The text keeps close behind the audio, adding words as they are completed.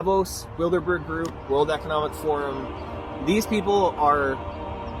Davos, Bilderberg Group, World Economic Forum, these people are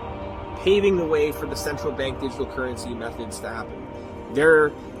paving the way for the central bank digital currency methods to happen. They're,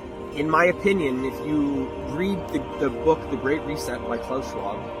 in my opinion, if you read the book The Great Reset by Klaus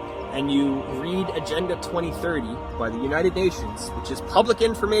Schwab, and you read Agenda 2030 by the United Nations, which is public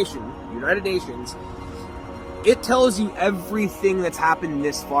information, United Nations, it tells you everything that's happened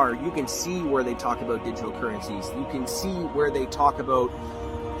this far. You can see where they talk about digital currencies. You can see where they talk about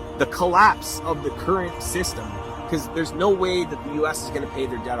the collapse of the current system, because there's no way that the US is going to pay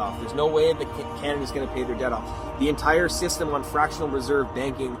their debt off. There's no way that Canada is going to pay their debt off. The entire system on fractional reserve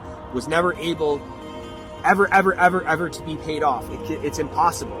banking was never able ever to be paid off. It's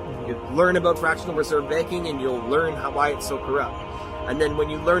impossible. You learn about fractional reserve banking and you'll learn why it's so corrupt. And then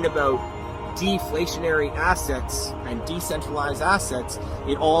when you learn about deflationary assets and decentralized assets,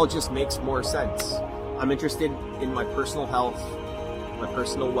 it all just makes more sense. I'm interested in my personal health, my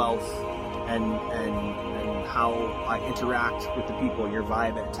personal wealth, and how I interact with the people, your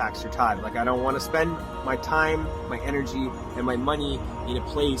vibe at Tax Your Tithe. Like, I don't want to spend my time, my energy, and my money in a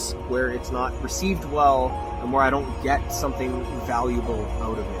place where it's not received well and where I don't get something valuable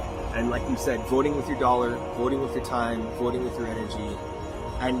out of it. And like you said, voting with your dollar, voting with your time, voting with your energy.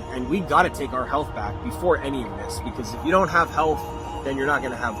 And we got to take our health back before any of this, because if you don't have health, then you're not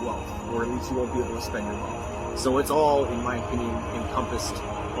going to have wealth, or at least you won't be able to spend your wealth. So it's all, in my opinion, encompassed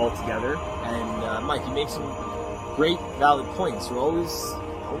all together. And Mike, you make some great, valid points. You always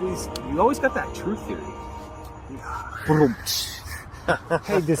got that truth theory.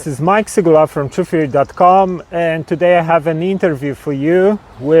 Hey, this is Mike Sigula from TruthTheory.com, and today I have an interview for you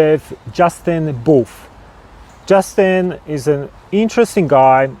with Justin Booth. Justin is an interesting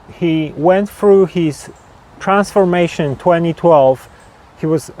guy. He went through his transformation in 2012. He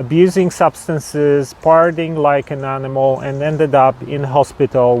was abusing substances, partying like an animal, and ended up in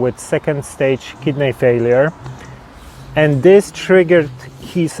hospital with second stage kidney failure. And this triggered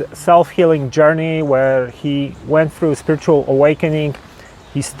his self-healing journey, where he went through spiritual awakening.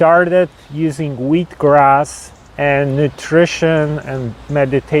 He started using wheatgrass and nutrition and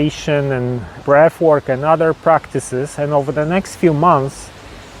meditation and breath work and other practices. And over the next few months,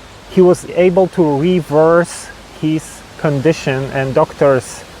 he was able to reverse his condition, and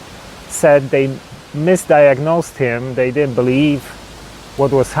doctors said they misdiagnosed him. They didn't believe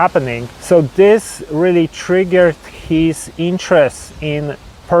what was happening. So this really triggered his interest in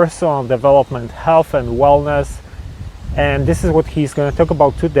personal development, health and wellness, and this is what he's going to talk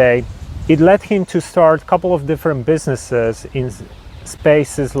about today. It led him to start a couple of different businesses in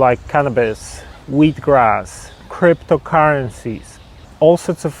spaces like cannabis, wheatgrass, cryptocurrencies, all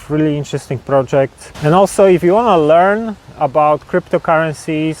sorts of really interesting projects. And also, if you want to learn about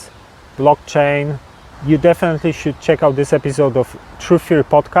cryptocurrencies, blockchain, you definitely should check out this episode of Truth Theory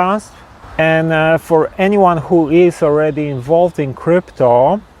Podcast. And for anyone who is already involved in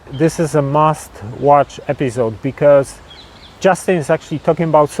crypto, this is a must-watch episode, because Justin is actually talking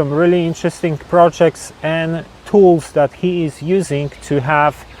about some really interesting projects and tools that he is using to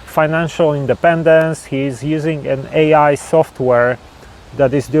have financial independence. He is using an AI software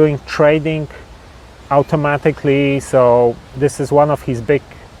that is doing trading automatically. So this is one of his big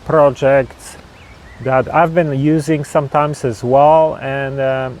projects that I've been using sometimes as well, and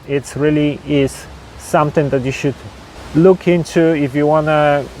it really is something that you should look into if you want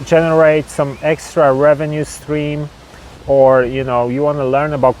to generate some extra revenue stream, or you want to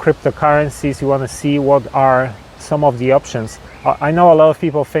learn about cryptocurrencies. You want to see what are some of the options. I know a lot of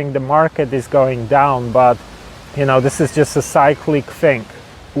people think the market is going down, but this is just a cyclic thing,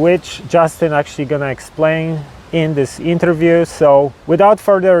 which Justin actually gonna explain in this interview. So without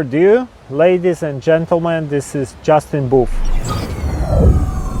further ado, ladies and gentlemen, this is Justin Booth.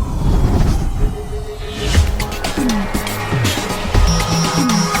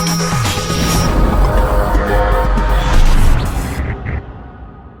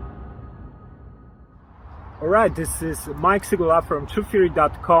 Alright, this is Mike Sigula from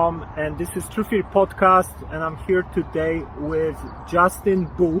TruthTheory.com, and this is Truth Theory Podcast, and I'm here today with Justin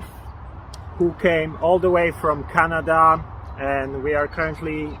Booth, who came all the way from Canada, and we are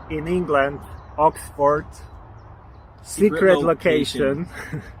currently in England, Oxford, secret location.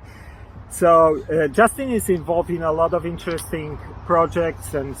 So Justin is involved in a lot of interesting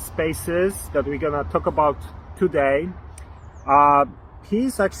projects and spaces that we're gonna talk about today.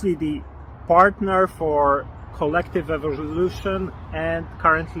 He's actually the partner for Collective Evolution and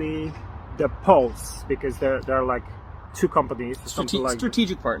currently the Pulse, because they're like two companies.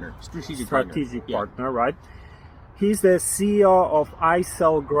 Strategic partner, partner, right? He's the CEO of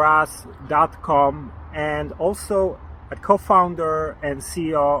iSellGrass.com and also a co-founder and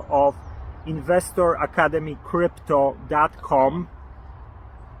CEO of InvestorAcademyCrypto.com.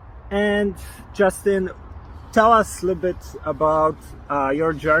 And Justin, tell us a little bit about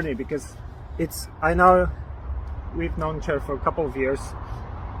your journey, because I know we've known each other for a couple of years,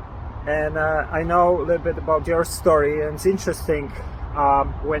 and I know a little bit about your story, and it's interesting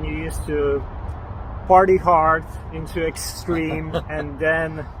when you used to party hard into extreme and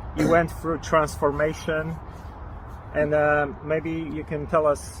then you went through transformation, and maybe you can tell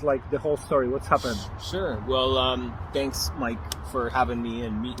us like the whole story, what's happened. Sure. Well, thanks, Mike, for having me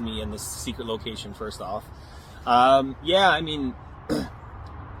and meeting me in this secret location, first off. Yeah, I mean,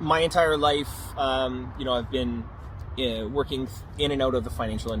 my entire life, I've been working in and out of the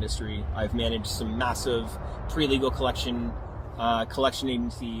financial industry. I've managed some massive pre-legal collection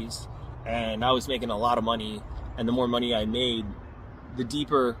agencies, and I was making a lot of money. And the more money I made, the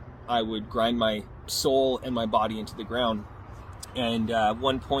deeper I would grind my soul and my body into the ground. And at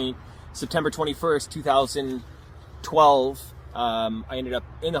one point, September 21st, 2012, I ended up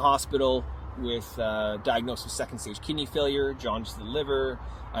in the hospital with diagnosed with second stage kidney failure, jaundice of the liver.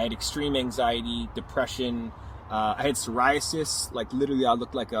 I had extreme anxiety, depression. I had psoriasis. Like literally, I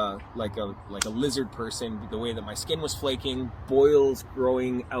looked like a lizard person. The way that my skin was flaking, boils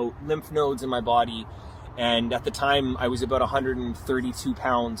growing out, lymph nodes in my body. And at the time, I was about 132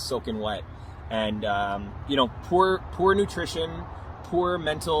 pounds soaking wet. And poor nutrition, poor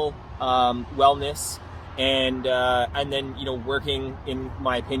mental wellness. And then working, in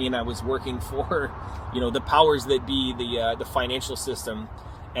my opinion, I was working for the powers that be, the financial system,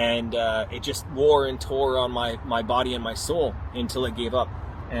 and it just wore and tore on my body and my soul until it gave up.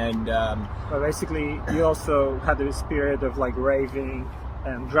 And but basically, you also had this period of like raving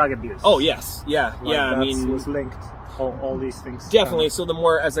and drug abuse. Oh yes, yeah, like yeah. I mean, was linked. All these things. Definitely. So the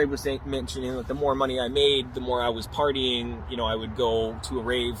more, as I was mentioning, like the more money I made, the more I was partying. I would go to a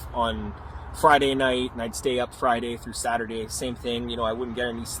rave on Friday night, and I'd stay up Friday through Saturday. Same thing. I wouldn't get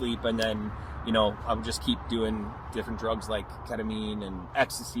any sleep, and then I would just keep doing different drugs like ketamine and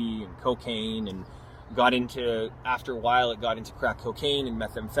ecstasy and cocaine, and after a while it got into crack cocaine and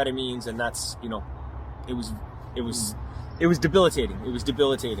methamphetamines, and that's it was debilitating. It was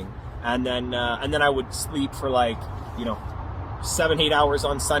debilitating. And then I would sleep for 7-8 hours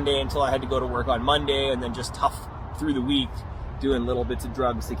on Sunday until I had to go to work on Monday, and then just tough through the week doing little bits of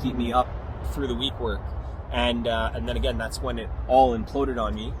drugs to keep me up through the week work. And then again, that's when it all imploded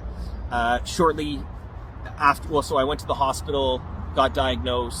on me. Shortly after, so I went to the hospital, got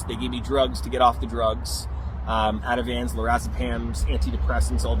diagnosed. They gave me drugs to get off the drugs. Ativans, lorazepams,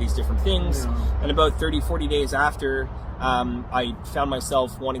 antidepressants, all these different things. Yeah. And about 30-40 days after, I found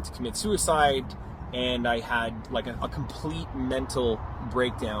myself wanting to commit suicide, and I had like a complete mental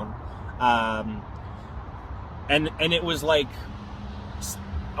breakdown. And it was like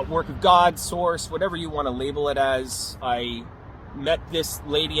a work of God, source, whatever you want to label it as. I met this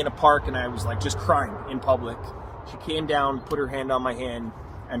lady in a park, and I was like just crying in public. She came down, put her hand on my hand,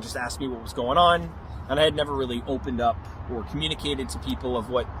 and just asked me what was going on. And I had never really opened up or communicated to people of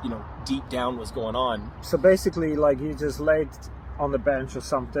what, deep down was going on. So basically, like, you just laid on the bench or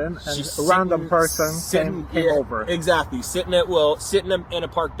something, and a random person came over. Exactly. Sitting in a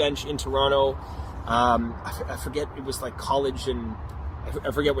park bench in Toronto. I forget, it was like college, and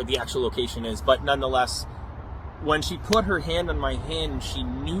I forget what the actual location is, but nonetheless, when she put her hand on my hand, she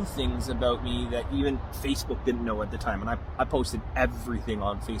knew things about me that even Facebook didn't know at the time. And I posted everything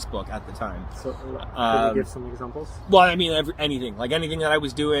on Facebook at the time. So, can you give some examples? Well, I mean, anything that I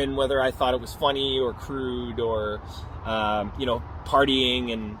was doing, whether I thought it was funny or crude or,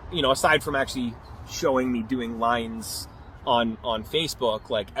 partying, and, aside from actually showing me doing lines on Facebook,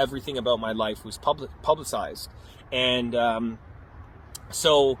 like everything about my life was publicized. And,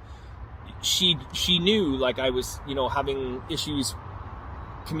 so she knew, like, I was, having issues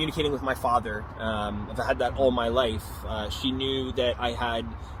communicating with my father. I've had that all my life. She knew that I had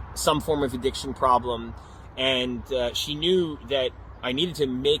some form of addiction problem, and she knew that I needed to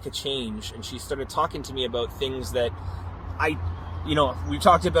make a change. And she started talking to me about things that we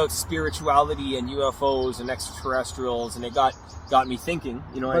talked about spirituality and UFOs and extraterrestrials, and it got me thinking.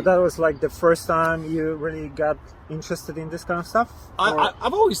 But that was like the first time you really got interested in this kind of stuff?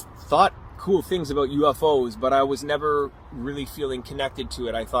 I've always thought cool things about UFOs, but I was never really feeling connected to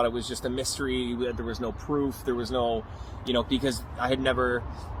it. I thought it was just a mystery. There was no proof. There was no, because I had never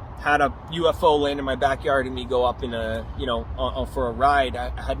had a UFO land in my backyard and me go up in for a ride.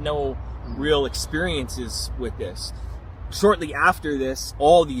 I had no real experiences with this. Shortly after this,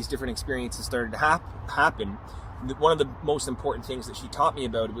 all these different experiences started to happen. One of the most important things that she taught me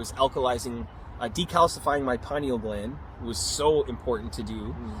about was alkalizing decalcifying my pineal gland was so important to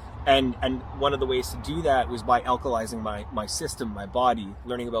do. And one of the ways to do that was by alkalizing my system, my body,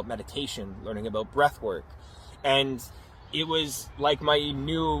 learning about meditation, learning about breath work. And it was like my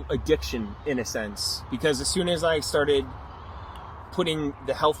new addiction in a sense, because as soon as I started putting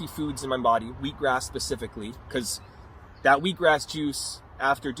the healthy foods in my body, wheatgrass specifically, because that wheatgrass juice,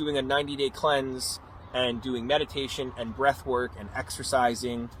 after doing a 90-day cleanse and doing meditation and breath work and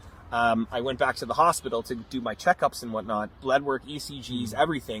exercising, I went back to the hospital to do my checkups and whatnot, blood work, ECGs,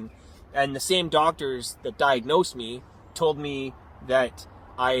 everything. And the same doctors that diagnosed me told me that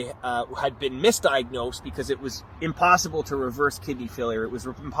I had been misdiagnosed because it was impossible to reverse kidney failure. It was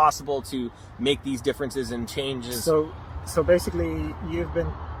impossible to make these differences and changes. So basically, you've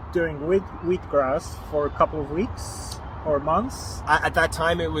been doing wheatgrass for a couple of weeks or months? At that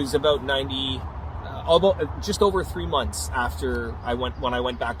time, it was about just over 3 months after when I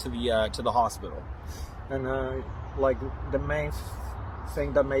went back to the hospital. And like the main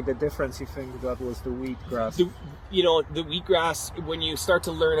thing that made the difference, you think that was the wheatgrass? The wheatgrass, when you start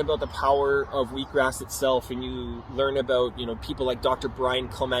to learn about the power of wheatgrass itself, and you learn about, people like Dr. Brian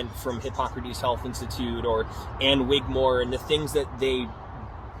Clement from Hippocrates Health Institute or Ann Wigmore, and the things that they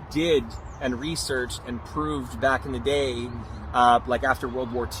did and researched and proved back in the day, like after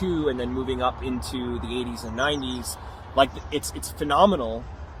World War II and then moving up into the 80s and 90s, like it's phenomenal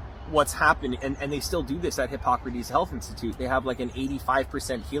what's happened. And they still do this at Hippocrates Health Institute. They have like an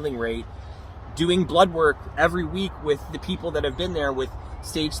 85% healing rate, doing blood work every week with the people that have been there with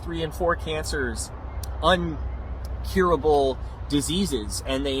stage 3 and 4 cancers, uncurable diseases,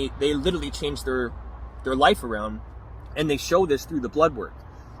 and they literally change their life around, and they show this through the blood work.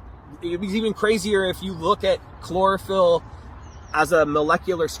 It was even crazier if you look at chlorophyll as a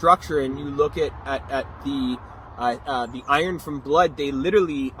molecular structure, and you look at the iron from blood. They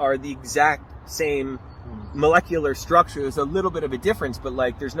literally are the exact same molecular structure. There's a little bit of a difference, but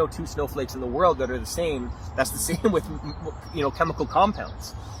like there's no two snowflakes in the world that are the same. That's the same with chemical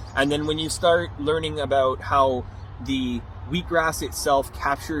compounds. And then when you start learning about how the wheatgrass itself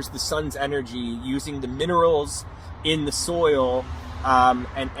captures the sun's energy using the minerals in the soil,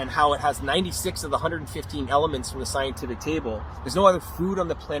 and how it has 96 of the 115 elements from the scientific table. There's no other food on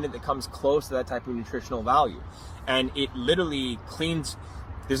the planet that comes close to that type of nutritional value. And it literally cleans,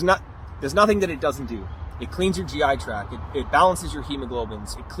 there's nothing that it doesn't do. It cleans your GI tract, it balances your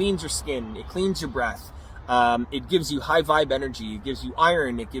hemoglobins, it cleans your skin, it cleans your breath, it gives you high vibe energy, it gives you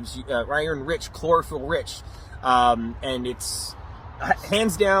iron, it gives you iron rich, chlorophyll rich, and it's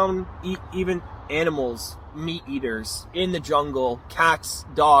hands down, even animals, meat eaters in the jungle, cats,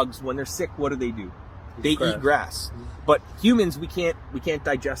 dogs, when they're sick, what do? They eat grass. But humans, we can't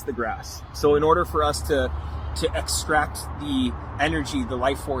digest the grass. So in order for us to extract the energy, the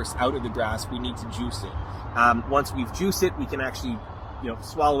life force out of the grass, we need to juice it. Once we've juiced it, we can actually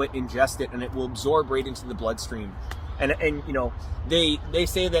swallow it, ingest it, and it will absorb right into the bloodstream. And they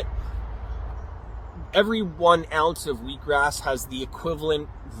say that every 1 ounce of wheatgrass has the equivalent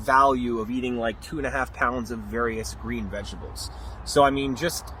value of eating like 2.5 pounds of various green vegetables. So I mean,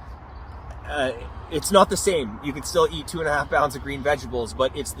 it's not the same. You can still eat 2.5 pounds of green vegetables,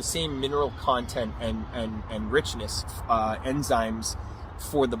 but it's the same mineral content and richness, enzymes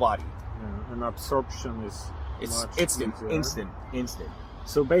for the body. Yeah, and absorption is instant.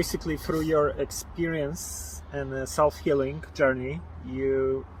 So basically, through your experience and self-healing journey,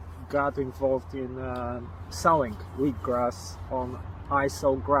 you got involved in selling wheatgrass on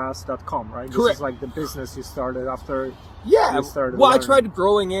iSellGrass.com, right? Correct. This is like the business you started after. Yeah. You started well, learning. I tried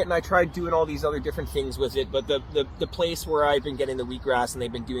growing it, and I tried doing all these other different things with it. But the place where I've been getting the wheatgrass, and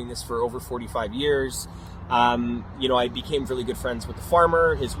they've been doing this for over 45 years. I became really good friends with the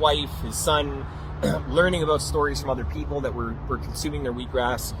farmer, his wife, his son, learning about stories from other people that were consuming their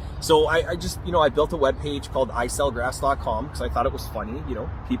wheatgrass. So I just, I built a webpage called iSellGrass.com because I thought it was funny.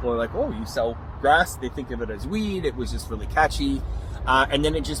 People are like, oh, you sell grass? They think of it as weed. It was just really catchy. And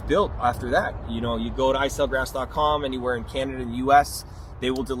then it just built after that. You go to iSellGrass.com anywhere in Canada and the US,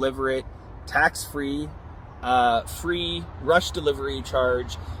 they will deliver it tax-free, free rush delivery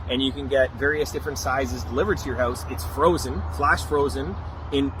charge, and you can get various different sizes delivered to your house. It's frozen, flash frozen,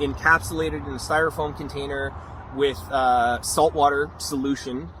 encapsulated in a styrofoam container with saltwater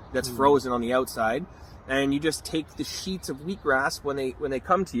solution that's frozen on the outside. And you just take the sheets of wheatgrass when they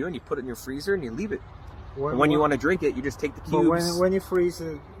come to you, and you put it in your freezer and you leave it. And when you want to drink it, you just take the cubes. But when you freeze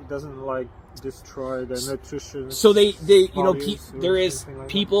it, it doesn't like destroy the nutrition. So there is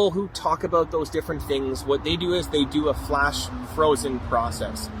people who talk about those different things. What they do is they do a flash frozen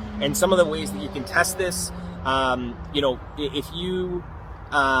process. And some of the ways that you can test this, if you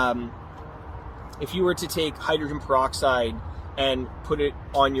if you were to take hydrogen peroxide and put it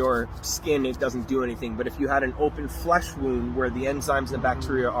on your skin, it doesn't do anything. But if you had an open flesh wound where the enzymes and the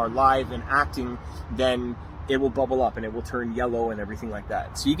bacteria are live and acting, then it will bubble up and it will turn yellow and everything like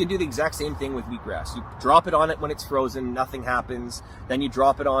that. So you can do the exact same thing with wheatgrass. You drop it on it when it's frozen, nothing happens. Then you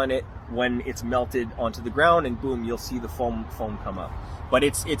drop it on it when it's melted onto the ground, and boom, you'll see the foam come up. But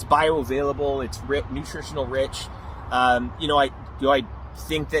it's bioavailable, it's nutritional rich. I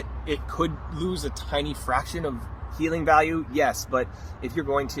think that it could lose a tiny fraction of healing value, yes, but if you're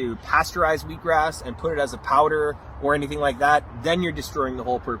going to pasteurize wheatgrass and put it as a powder or anything like that, then you're destroying the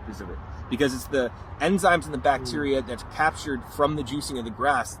whole purpose of it, because it's the enzymes and the bacteria that's captured from the juicing of the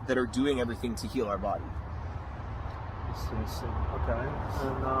grass that are doing everything to heal our body. Okay.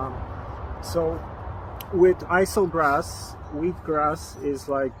 And so with Icelgrass, wheatgrass is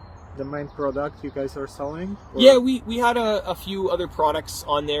like the main product you guys are selling? Or? Yeah, we had a few other products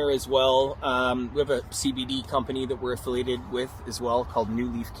on there as well. We have a CBD company that we're affiliated with as well called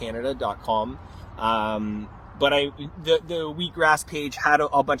newleafcanada.com. But the wheatgrass page had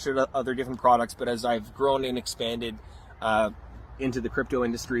a bunch of other different products, but as I've grown and expanded into the crypto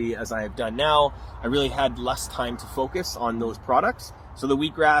industry as I have done now, I really had less time to focus on those products. So the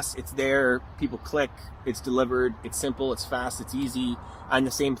wheatgrass, it's there, people click, it's delivered, it's simple, it's fast, it's easy. And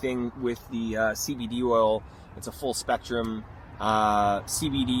the same thing with the CBD oil. It's a full spectrum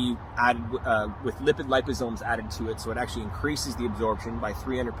CBD added with lipid liposomes added to it, so it actually increases the absorption by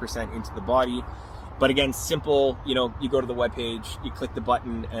 300% into the body. But again, simple. You go to the webpage, you click the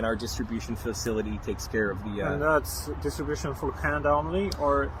button, and our distribution facility takes care of the. And that's distribution for Canada only,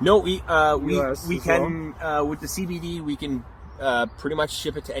 or no? We can well? With the CBD, we can pretty much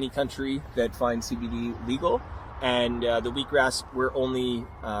ship it to any country that finds CBD legal. And the wheatgrass, we're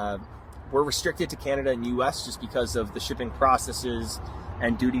restricted to Canada and US just because of the shipping processes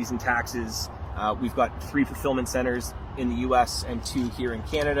and duties and taxes. We've got 3 fulfillment centers in the US and 2 here in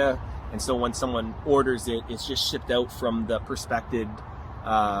Canada. And so when someone orders it, it's just shipped out from the prospected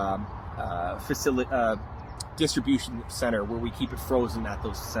distribution center where we keep it frozen at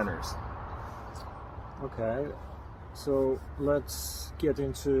those centers. Okay, so let's get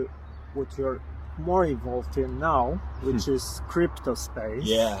into what you're more involved in now, which is crypto space.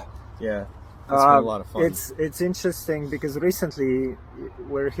 Yeah. That's been a lot of fun. It's interesting because recently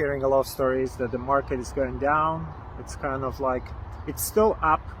we're hearing a lot of stories that the market is going down. It's kind of like, it's still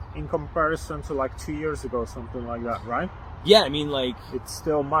up in comparison to like 2 years ago, something like that, right? Yeah, I mean, like, it's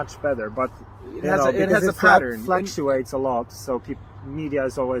still much better, but it has a pattern. Fluctuates a lot, so media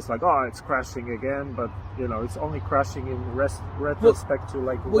is always like, oh, it's crashing again, but it's only crashing in retrospect to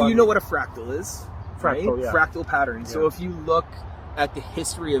like. Well, you know what a fractal is, fractal, right? Yeah. Fractal pattern. Yeah. So if you look at the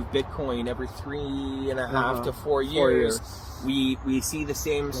history of Bitcoin, every 3.5 to 4 years, we see the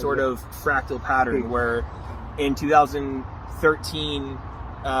same sort of fractal pattern where in 2013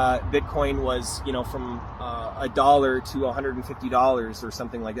 Bitcoin was from $1 to $150 or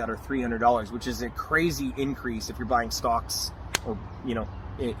something like that, or $300, which is a crazy increase if you're buying stocks or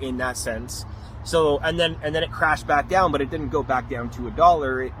in that sense. So and then it crashed back down, but it didn't go back down to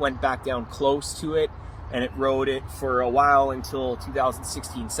 $1. It went back down close to it, and it rode it for a while until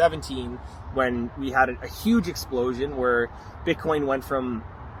 2016-17 when we had a huge explosion where Bitcoin went from,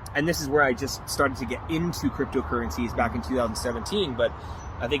 and this is where I just started to get into cryptocurrencies back in 2017, but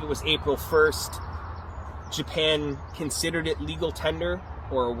I think it was April 1st, Japan considered it legal tender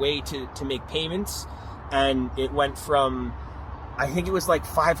or a way to make payments, and it went from, I think it was like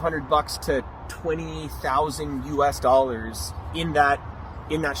 $500 to $20,000 US in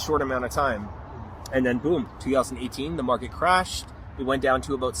that short amount of time. And then boom, 2018, the market crashed. It went down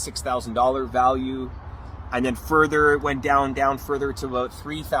to about $6,000 value. And then further, it went down further to about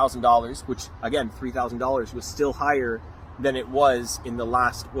 $3,000, which again, $3,000 was still higher than it was in the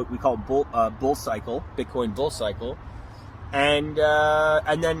last, what we call bull cycle, Bitcoin bull cycle. And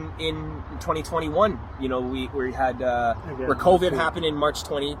then in 2021, we had where COVID happened in March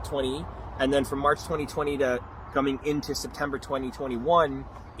 2020, and then from March 2020 to coming into September 2021,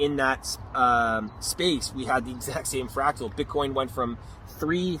 in that space, we had the exact same fractal. Bitcoin went from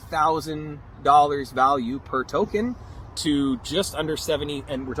 $3,000 value per token to just under 70,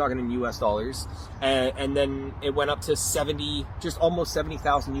 and we're talking in US dollars, and then it went up to 70, just almost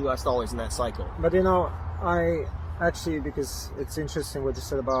 $70,000 US dollars in that cycle. But I actually, because it's interesting what you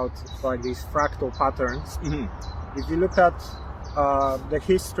said about like these fractal patterns. Mm-hmm. If you look at the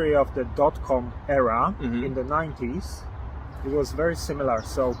history of the .com era in the 90s, it was very similar.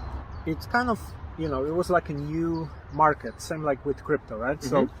 So it's kind of, it was like a new market, same like with crypto, right? Mm-hmm.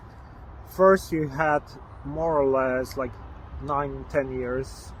 So first you had more or less like 9-10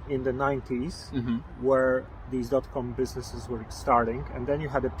 years in the 90s Mm-hmm. where these dot-com businesses were starting, and then you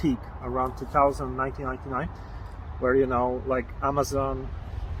had a peak around 2000, 1999, where, you know, like Amazon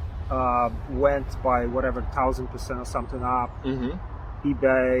went by whatever 1000% or something up. Mm-hmm.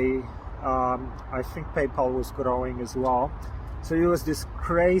 eBay, I think PayPal was growing as well. So it was this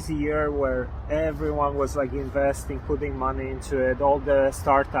crazy year where everyone was like investing, putting money into it. All the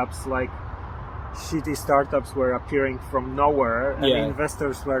startups, like shitty startups, were appearing from nowhere, and Yeah.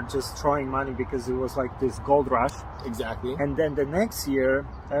 investors were just throwing money because it was like this gold rush. Exactly. And then the next year,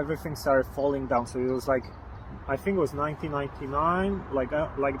 everything started falling down. So it was like, I think it was 1999, like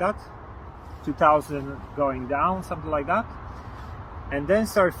that, 2000 going down, something like that, and then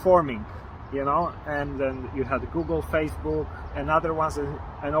started forming, you know. And then you had Google, Facebook, and other ones,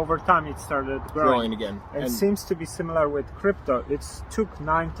 and over time it started Growing again. And it seems to be similar with crypto. It took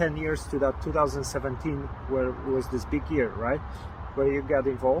 9-10 years to that 2017, where it was this big year, right, where you got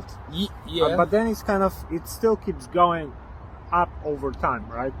involved. Yeah. But then it's kind of, it still keeps going up over time,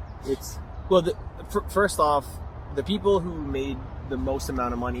 right? It's Well, first off, the people who made the most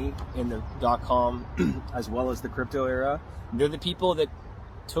amount of money in the .com as well as the crypto era, they're the people that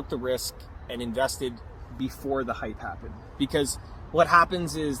took the risk and invested before the hype happened. Because what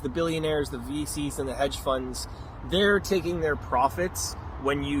happens is the billionaires, the VCs, and the hedge funds, they're taking their profits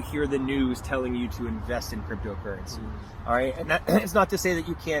when you hear the news telling you to invest in cryptocurrency. All right, and that, it's not to say that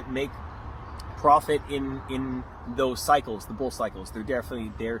you can't make profit in those cycles, the bull cycles. They're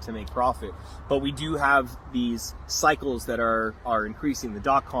definitely there to make profit, but we do have these cycles that are increasing.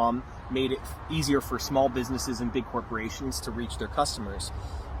 The .com made it easier for small businesses and big corporations to reach their customers.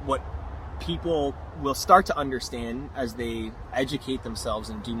 What people will start to understand as they educate themselves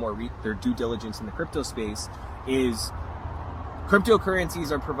and do more their due diligence in the crypto space is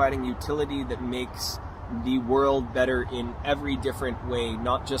cryptocurrencies are providing utility that makes the world better in every different way,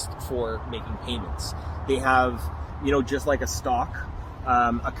 not just for making payments. They have, you know, just like a stock,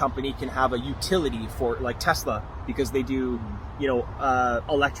 a company can have a utility for, like Tesla, because they do, you know,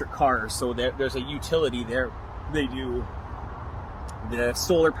 electric cars. So there's a utility there. They do the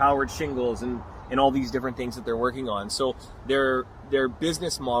solar powered shingles and all these different things that they're working on. So their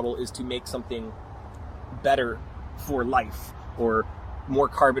business model is to make something better for life, or more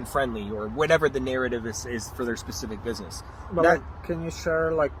carbon friendly, or whatever the narrative is for their specific business. But like, can you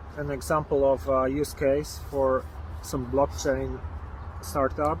share like an example of a use case for some blockchain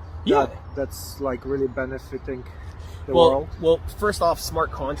startup that's like really benefiting the world? Well, first off,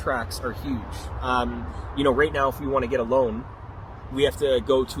 smart contracts are huge. You know, right now, if we want to get a loan, we have to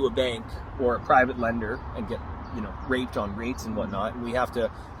go to a bank or a private lender and get, you know, raped on rates and whatnot, and we have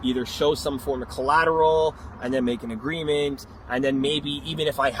to either show some form of collateral and then make an agreement, and then maybe even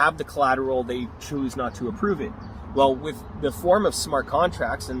if I have the collateral, they choose not to approve it. Well, with the form of smart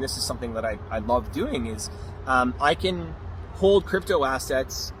contracts, and this is something that I love doing, is I can hold crypto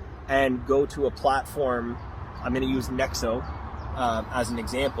assets and go to a platform. I'm going to use Nexo as an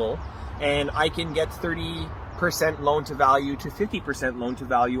example, and I can get 30% loan to value to 50% loan to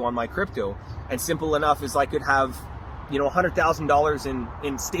value on my crypto. And simple enough is I could have, you know, $100,000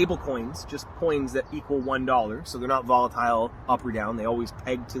 in stable coins, just coins that equal $1. So they're not volatile up or down. They always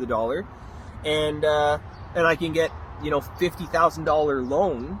peg to the dollar. And I can get, you know, $50,000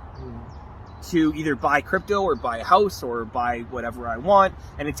 loan to either buy crypto or buy a house or buy whatever I want.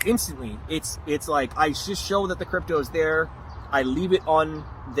 And it's instantly, it's like, I just show that the crypto is there. I leave it on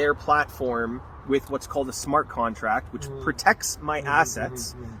their platform with what's called a smart contract, which protects my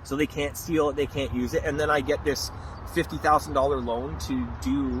assets, so they can't steal it, they can't use it, and then I get this $50,000 loan to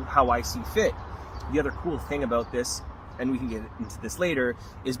do how I see fit. The other cool thing about this, and we can get into this later,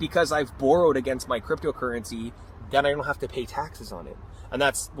 is because I've borrowed against my cryptocurrency, then I don't have to pay taxes on it. And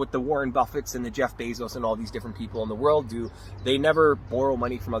that's what the Warren Buffetts and the Jeff Bezos and all these different people in the world do. They never borrow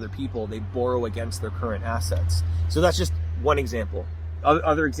money from other people, they borrow against their current assets. So that's just one example.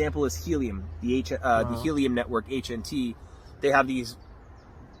 Other example is Helium, the Helium network, HNT. They have these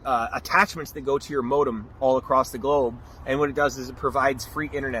attachments that go to your modem all across the globe, and what it does is it provides free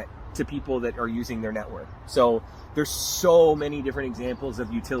internet to people that are using their network. So there's so many different examples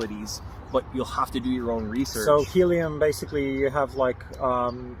of utilities, but you'll have to do your own research. So Helium, basically, you have like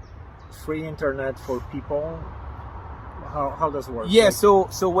free internet for people. How does it work? Yeah. So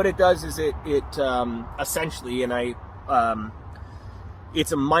what it does is it essentially, and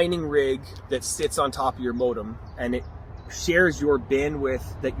it's a mining rig that sits on top of your modem, and it shares your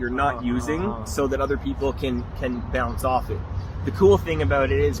bandwidth that you're not using so that other people can bounce off it. The cool thing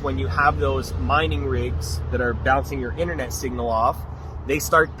about it is when you have those mining rigs that are bouncing your internet signal off, they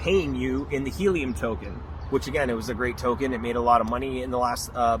start paying you in the Helium token. which again, it was a great token. It made a lot of money in the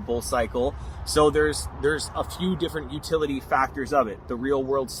last bull cycle. So there's a few different utility factors of it. The real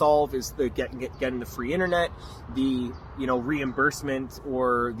world solve is the getting the free internet. The reimbursement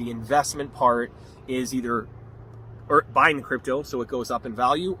or the investment part is either buying the crypto so it goes up in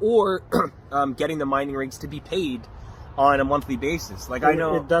value, or getting the mining rigs to be paid on a monthly basis. Like, I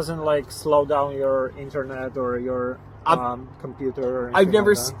know it doesn't like slow down your internet or your computer. Or I've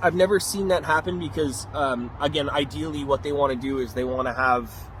never seen that happen, because again, ideally what they want to do is they want to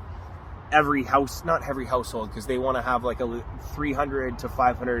have not every household, because they want to have like a 300 to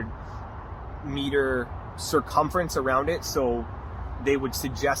 500 meter circumference around it. So they would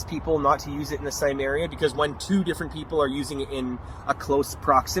suggest people not to use it in the same area, because when two different people are using it in a close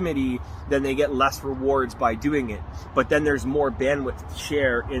proximity, then they get less rewards by doing it. But then there's more bandwidth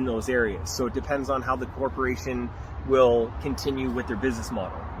share in those areas. So it depends on how the corporation will continue with their business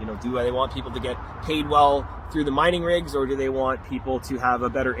model. Do they want people to get paid well through the mining rigs, or do they want people to have a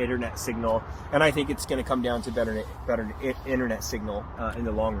better internet signal? And I think it's going to come down to better internet signal in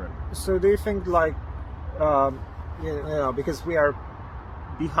the long run. So do you think because we are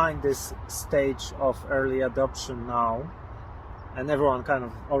behind this stage of early adoption now, and everyone kind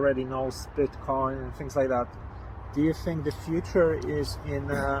of already knows Bitcoin and things like that, do you think the future is in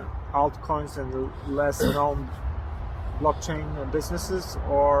altcoins and less known blockchain businesses,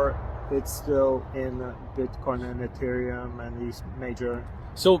 or it's still in Bitcoin and Ethereum and these major?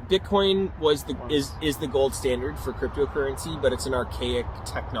 So Bitcoin is the gold standard for cryptocurrency, but it's an archaic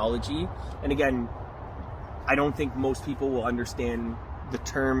technology. And again, I don't think most people will understand the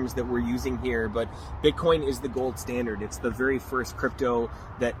terms that we're using here, but Bitcoin is the gold standard. It's the very first crypto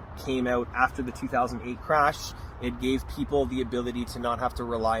that came out after the 2008 crash. It gave people the ability to not have to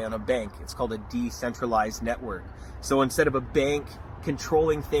rely on a bank. It's called a decentralized network. So instead of a bank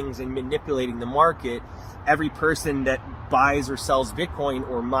controlling things and manipulating the market, every person that buys or sells Bitcoin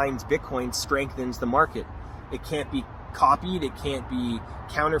or mines Bitcoin strengthens the market. It can't be copied, it can't be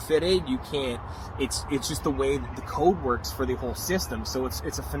counterfeited, it's just the way that the code works for the whole system. So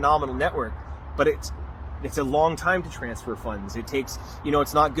it's a phenomenal network, but it's a long time to transfer funds. It takes,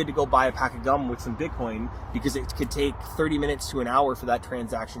 it's not good to go buy a pack of gum with some Bitcoin, because it could take 30 minutes to an hour for that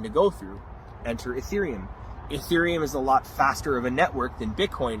transaction to go through. Enter Ethereum. Ethereum is a lot faster of a network than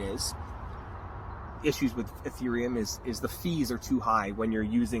Bitcoin is. Issues with Ethereum is the fees are too high. When you're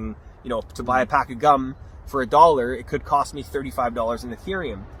using, to buy a pack of gum for $1, it could cost me $35 in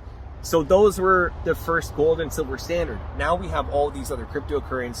Ethereum. So those were the first gold and silver standard. Now we have all these other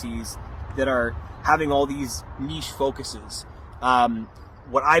cryptocurrencies that are having all these niche focuses.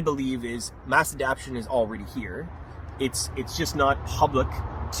 What I believe is mass adoption is already here. It's just not public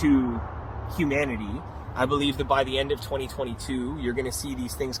to humanity. I believe that by the end of 2022, you're going to see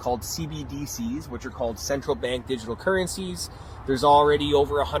these things called CBDCs, which are called central bank digital currencies. There's already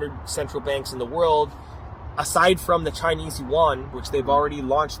over 100 central banks in the world. Aside from the Chinese yuan, which they've already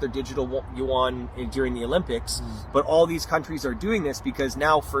launched their digital yuan during the Olympics, but all these countries are doing this because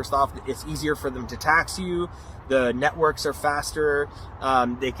now, first off, it's easier for them to tax you. The networks are faster.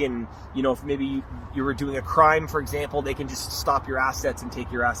 They can, if maybe you were doing a crime, for example, they can just stop your assets and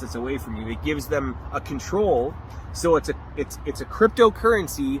take your assets away from you. It gives them a control. So it's a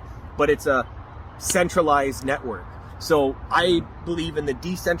cryptocurrency, but it's a centralized network. So I believe in the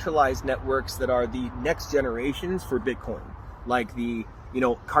decentralized networks that are the next generations for Bitcoin. Like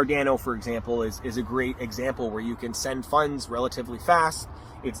Cardano, for example, is a great example where you can send funds relatively fast.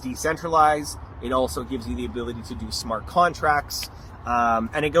 It's decentralized. It also gives you the ability to do smart contracts.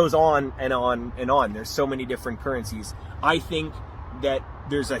 And it goes on and on and on. There's so many different currencies. I think that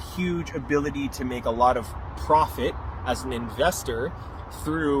there's a huge ability to make a lot of profit as an investor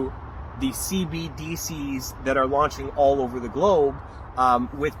through the CBDCs that are launching all over the globe,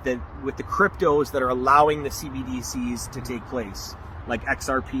 with the cryptos that are allowing the CBDCs to take place, like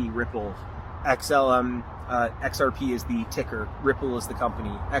XRP, Ripple, XLM. XRP is the ticker, Ripple is the company,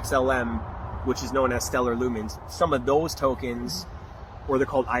 XLM, which is known as Stellar Lumens. Some of those tokens, or they're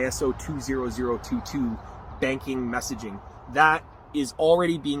called ISO 20022 banking messaging, that is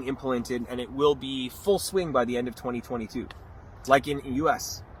already being implemented, and it will be full swing by the end of 2022. Like in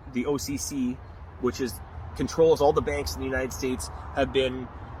US, the OCC, which controls all the banks in the United States, have been,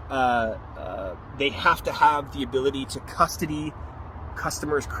 they have to have the ability to custody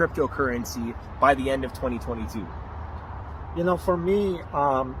customers' cryptocurrency by the end of 2022. For me,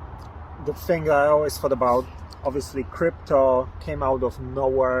 the thing I always thought about, obviously crypto came out of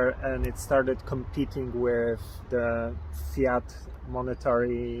nowhere and it started competing with the fiat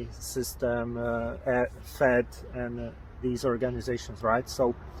monetary system, Fed, and these organizations, right?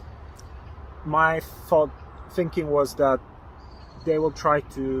 So my thinking was that they will try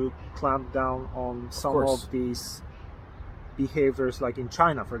to clamp down on some course. of these behaviors, like in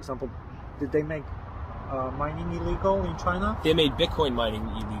China, for example. Did they make mining illegal in China? They made Bitcoin mining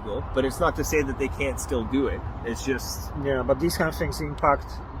illegal, but it's not to say that they can't still do it. It's just Yeah, but these kind of things impact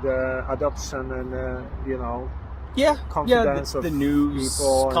the adoption and confidence of the news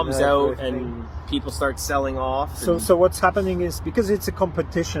people and comes out everything. and people start selling off. So what's happening is, because it's a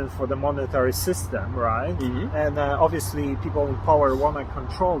competition for the monetary system, right? Mhm. And obviously people in power want to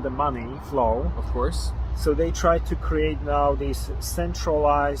control the money flow. Of course. So they try to create now these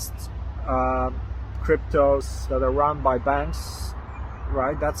centralized cryptos that are run by banks,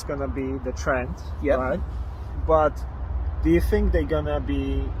 right? That's gonna be the trend, Yep. right? But do you think they're gonna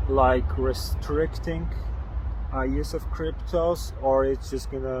be like restricting use of cryptos, or it's just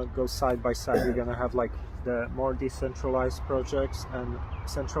gonna go side by side? You're gonna have like the more decentralized projects and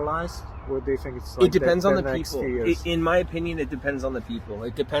centralized? What do you think it's like? It depends on the next people. few years? In my opinion, it depends on the people.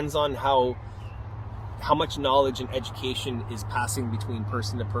 It depends on how much knowledge and education is passing between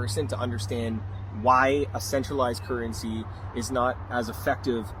person to person to understand why a centralized currency is not as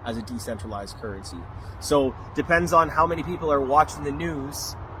effective as a decentralized currency. So depends on how many people are watching the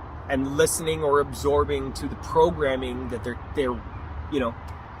news and listening or absorbing to the programming that they're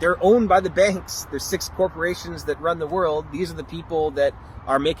owned by the banks. There's 6 corporations that run the world. These are the people that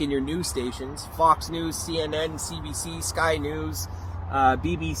are making your news stations: Fox News, CNN, CBC, Sky News,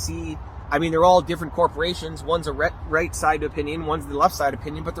 BBC. I mean, they're all different corporations. One's a right side opinion, one's the left side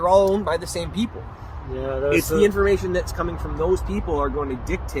opinion, but they're all owned by the same people. Yeah, It's the information that's coming from those people are going to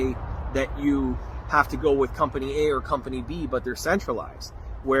dictate that you have to go with company A or company B, but they're centralized.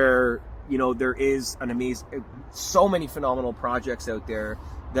 Where, there is so many phenomenal projects out there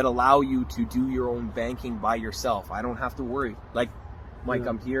that allow you to do your own banking by yourself. I don't have to worry. Like, Mike, Yeah.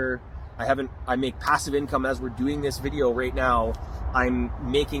 I'm here. I make passive income as we're doing this video right now. I'm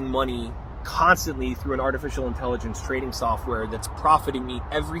making money constantly through an artificial intelligence trading software that's profiting me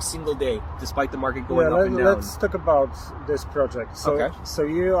every single day, despite the market going up and down. Let's talk about this project. Okay. So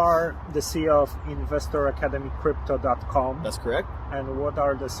you are the CEO of InvestorAcademyCrypto.com. That's correct. And what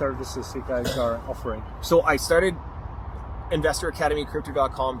are the services you guys are offering? So I started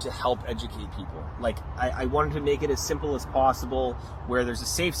InvestorAcademyCrypto.com to help educate people. Like, I wanted to make it as simple as possible, where there's a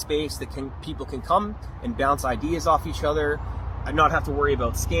safe space that people can come and bounce ideas off each other and not have to worry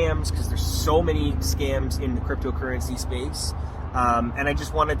about scams, because there's so many scams in the cryptocurrency space. And I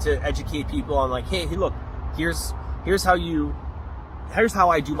just wanted to educate people on, like, hey, look, here's how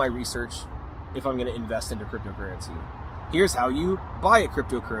I do my research if I'm going to invest into cryptocurrency. Here's how you buy a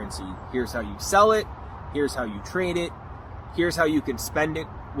cryptocurrency. Here's how you sell it. Here's how you trade it. Here's how you can spend it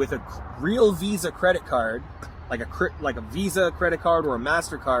with a real Visa credit card, like a Visa credit card or a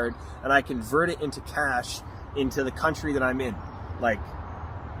MasterCard, and I convert it into cash into the country that I'm in. Like,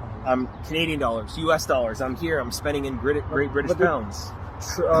 I'm Canadian dollars, US dollars. I'm here. I'm spending in Great British pounds.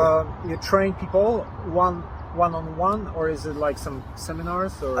 You train people one-on-one, or is it like some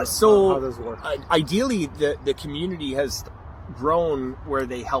seminars, or how does it work? Ideally, the community has grown where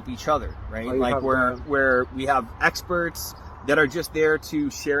they help each other, right? Like where we have experts that are just there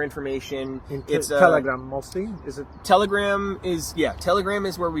to share information. It's Telegram mostly, is it? Telegram is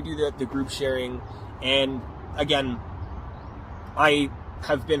where we do the group sharing. And again, I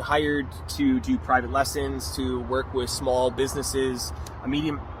have been hired to do private lessons, to work with small businesses,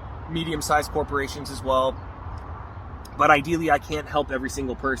 medium-sized corporations as well. But ideally, I can't help every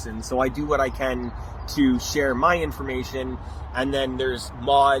single person, so I do what I can to share my information. And then there's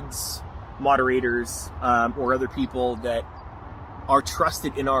moderators, or other people that are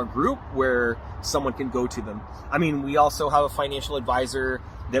trusted in our group where someone can go to them. I mean, we also have a financial advisor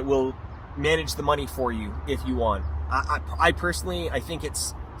that will manage the money for you if you want. I personally, I think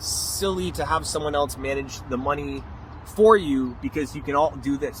it's silly to have someone else manage the money for you, because you can all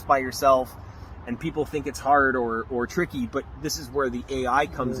do this by yourself, and people think it's hard or tricky, but this is where the AI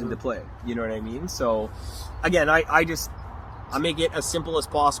comes into play. You know what I mean? So again, I make it as simple as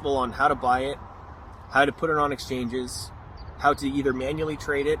possible on how to buy it, how to put it on exchanges, how to either manually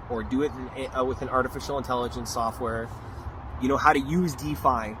trade it or do it with an artificial intelligence software, how to use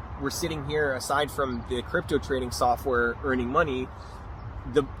DeFi. We're sitting here, aside from the crypto trading software earning money,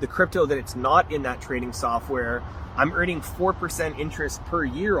 the crypto that it's not in that trading software, I'm earning 4% interest per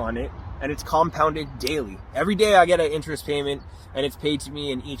year on it, and it's compounded daily. Every day I get an interest payment, and it's paid to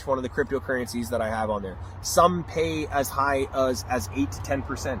me in each one of the cryptocurrencies that I have on there. Some pay as high as 8 to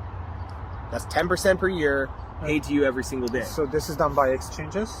 10%. That's 10% per year, paid to you every single day. So this is done by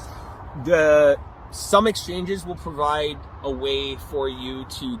exchanges? Some exchanges will provide a way for you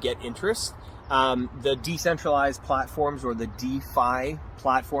to get interest. The decentralized platforms, or the DeFi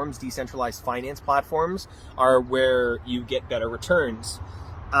platforms, decentralized finance platforms, are where you get better returns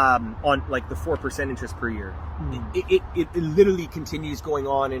on like the 4% interest per year. It literally continues going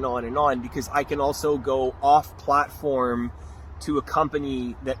on and on and on, because I can also go off platform to a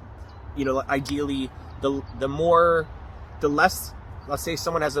company that, ideally the less, let's say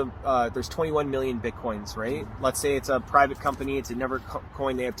someone has there's 21 million Bitcoins, right? Let's say it's a private company, it's a Never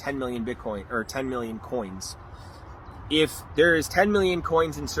Coin, they have 10 million Bitcoin or 10 million coins. If there is 10 million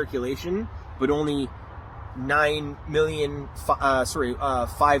coins in circulation, but only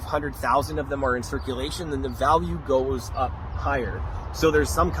 500,000 of them are in circulation, then the value goes up higher. So there's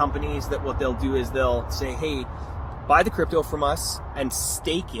some companies that what they'll do is they'll say, hey, buy the crypto from us and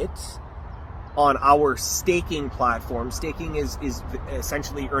stake it on our staking platform. Staking is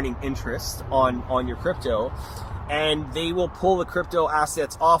essentially earning interest on your crypto, and they will pull the crypto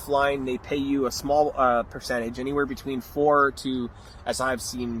assets offline. They pay you a small percentage, anywhere between 4 to, as I've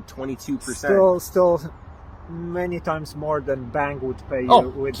seen, 22%. Still many times more than bank would pay you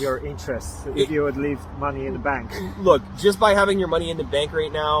with your interest if you would leave money in the bank. Look, just by having your money in the bank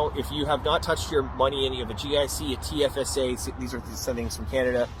right now, if you have not touched your money and you have a GIC, a TFSA, these are some things from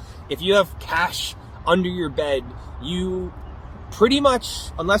Canada, if you have cash under your bed, you pretty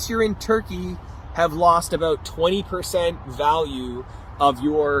much, unless you're in Turkey, have lost about 20% value of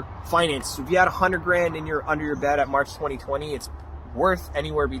your finances. So if you had 100 grand under your bed at March 2020, it's worth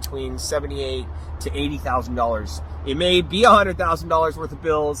anywhere between $78,000 to $80,000. It may be $100,000 worth of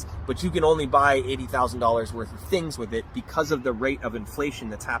bills, but you can only buy $80,000 worth of things with it because of the rate of inflation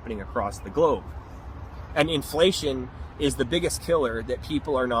that's happening across the globe. And inflation is the biggest killer that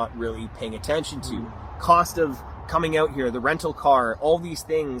people are not really paying attention to. Cost of coming out here, the rental car, all these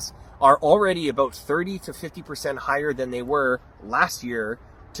things are already about 30 to 50% higher than they were last year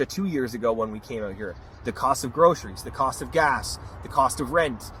to 2 years ago when we came out here. The cost of groceries, the cost of gas, the cost of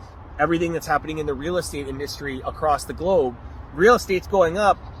rent, everything that's happening in the real estate industry across the globe. Real estate's going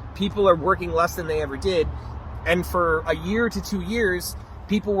up. People are working less than they ever did. And for a year to 2 years,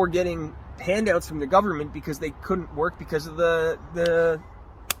 people were getting handouts from the government because they couldn't work because of the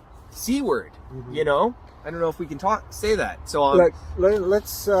C word, I don't know if we can say that. So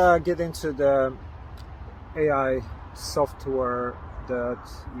let's get into the AI software that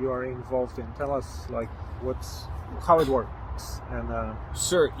you are involved in. Tell us how it works, and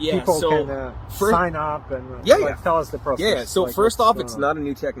sure, yeah. People so can sign up and tell us the process. Yeah. So first off, it's not a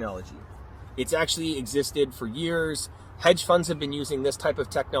new technology. It's actually existed for years. Hedge funds have been using this type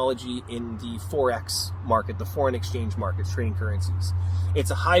of technology in the Forex market, the foreign exchange markets, trading currencies. It's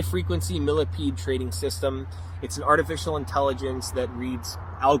a high-frequency millipede trading system. It's an artificial intelligence that reads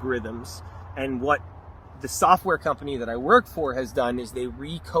algorithms. And what the software company that I work for has done is they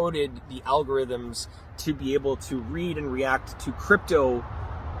recoded the algorithms to be able to read and react to crypto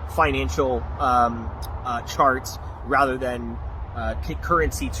financial charts rather than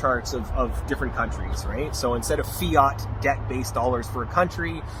currency charts of different countries, right? So instead of fiat debt-based dollars for a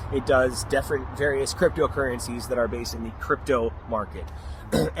country, it does different various cryptocurrencies that are based in the crypto market.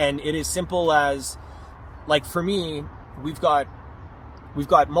 And it is simple as, like for me, we've got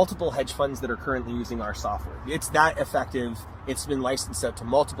multiple hedge funds that are currently using our software. It's that effective. It's been licensed out to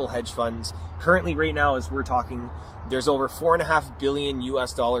multiple hedge funds. Currently, right now, as we're talking, there's over $4.5 billion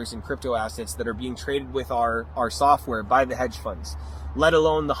in crypto assets that are being traded with our software by the hedge funds, let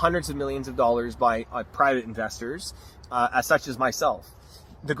alone the hundreds of millions of dollars by private investors, such as myself.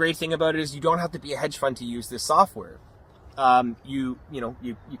 The great thing about it is you don't have to be a hedge fund to use this software. You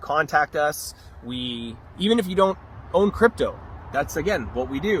contact us. Even if you don't own crypto, that's again what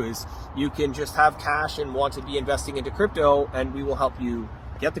we do is you can just have cash and want to be investing into crypto, and we will help you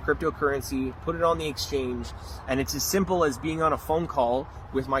get the cryptocurrency, put it on the exchange. And it's as simple as being on a phone call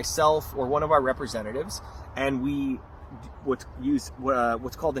with myself or one of our representatives, and we would use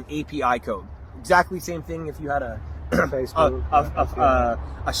what's called an API code. Exactly same thing if you had a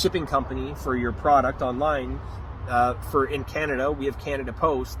shipping company for your product online. In Canada, we have Canada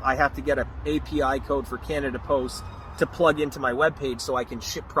Post. I have to get an API code for Canada Post to plug into my webpage so I can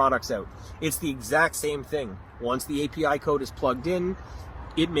ship products out. It's the exact same thing. Once the API code is plugged in,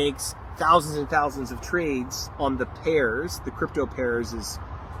 it makes thousands and thousands of trades on the pairs. The crypto pairs is,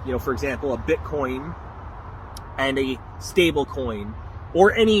 for example, a Bitcoin and a stable coin,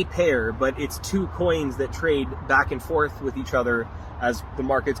 or any pair, but it's two coins that trade back and forth with each other as the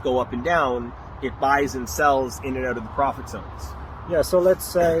markets go up and down. It buys and sells in and out of the profit zones. Yeah, so let's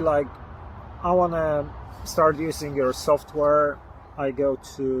say I want to start using your software. I go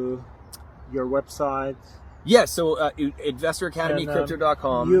to your website, Yeah, so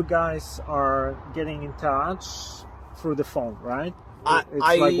investoracademycrypto.com. You guys are getting in touch through the phone, right? It's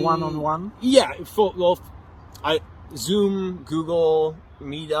like one-on-one? Yeah, Zoom, Google,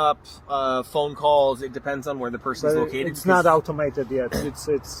 Meetup, phone calls. It depends on where the person's located. It's not automated yet. It's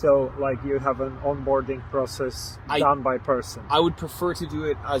so like you have an onboarding process done by person. I would prefer to do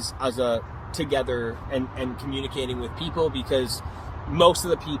it as a together and communicating with people, because most of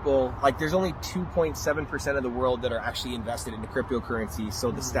the people, like there's only 2.7% of the world that are actually invested into cryptocurrency,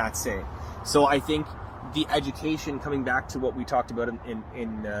 so the stats say. So I think the education, coming back to what we talked about in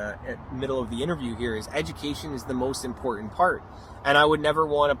middle of the interview here, is education is the most important part. And I would never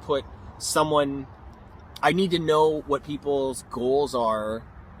want to put someone, I need to know what people's goals are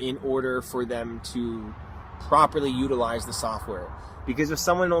in order for them to properly utilize the software. Because if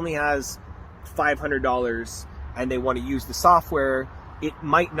someone only has $500 and they want to use the software, it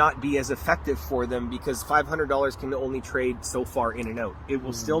might not be as effective for them, because $500 can only trade so far in and out. It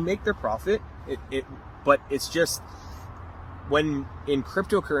will still make their profit, but it's just, when in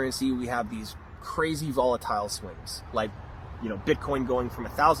cryptocurrency we have these crazy volatile swings, like Bitcoin going from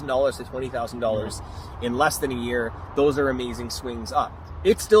 $1,000 to $20,000 in less than a year. Those are amazing swings up.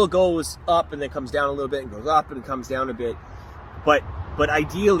 It still goes up and then comes down a little bit, and goes up and comes down a bit, but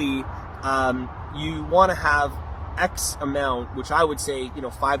ideally you want to have X amount, which I would say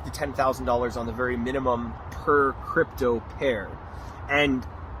 $5,000 to $10,000 on the very minimum per crypto pair. And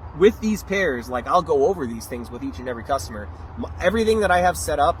with these pairs, like, I'll go over these things with each and every customer. Everything that I have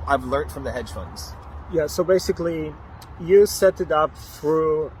set up, I've learned from the hedge funds. Yeah, so basically you set it up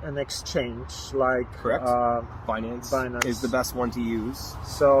through an exchange, like correct. Binance is the best one to use.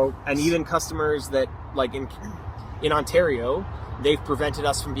 So, and even customers that, like in Ontario, they've prevented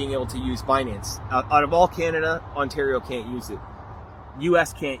us from being able to use Binance. Out of all Canada, Ontario can't use it.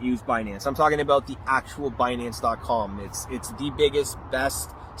 US can't use Binance. I'm talking about the actual Binance.com. It's the biggest,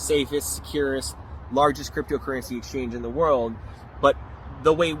 best, safest, securest, largest cryptocurrency exchange in the world. But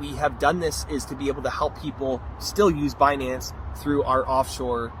the way we have done this is to be able to help people still use Binance through our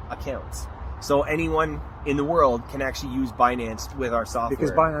offshore accounts. So anyone in the world can actually use Binance with our software.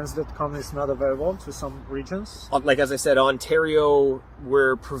 Because Binance.com is not available to some regions? Like, as I said, Ontario,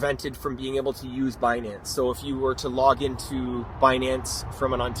 we're prevented from being able to use Binance. So if you were to log into Binance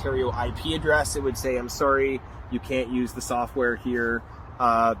from an Ontario IP address, it would say, I'm sorry, you can't use the software here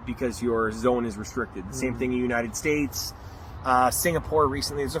because your zone is restricted. The same thing in the United States. Singapore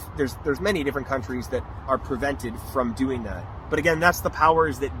recently, there's many different countries that are prevented from doing that. But again, that's the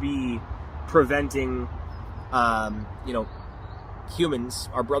powers that be preventing humans,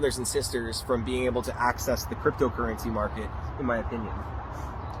 our brothers and sisters, from being able to access the cryptocurrency market, in my opinion.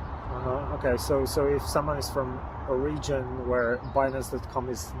 Okay, so if someone is from a region where Binance.com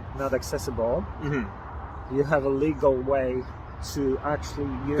is not accessible, you have a legal way to actually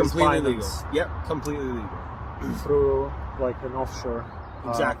use completely Binance. Legal. Yep, completely legal. Through like an offshore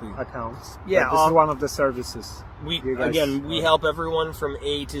account. Yeah, this is one of the services. We help everyone from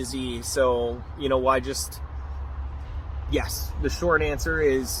A to Z. So why just? Yes, the short answer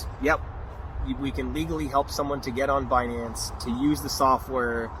is yep. We can legally help someone to get on Binance, to use the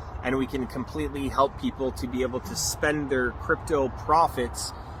software, and we can completely help people to be able to spend their crypto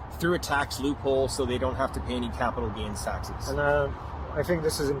profits through a tax loophole, so they don't have to pay any capital gains taxes. And I think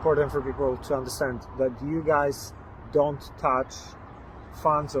this is important for people to understand, that you guys don't touch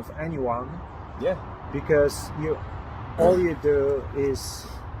funds of anyone. Yeah. Because all you do is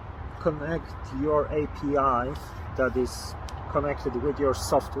connect your API that is connected with your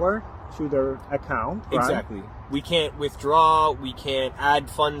software to their account. Right? Exactly. We can't withdraw. We can't add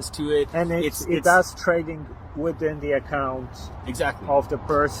funds to it. And it does trading within the account exactly of the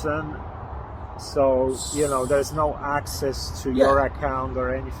person. So, there's no access to your account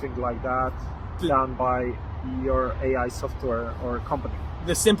or anything like that done by your AI software or company.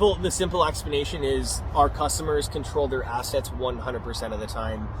 The simple explanation is our customers control their assets 100% of the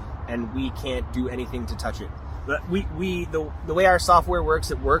time, and we can't do anything to touch it. But the way our software works,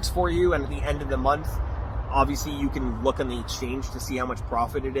 it works for you, and at the end of the month, obviously you can look on the exchange to see how much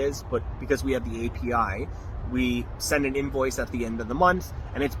profit it is, but because we have the API, we send an invoice at the end of the month,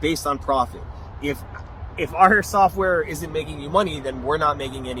 and it's based on profit. If our software isn't making you money, then we're not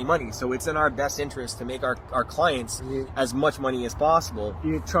making any money. So it's in our best interest to make our clients as much money as possible.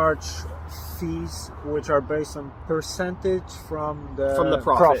 You charge fees which are based on percentage from the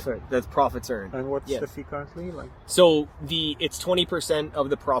profit. That's profits earned. And what's the fee currently like? So it's 20% of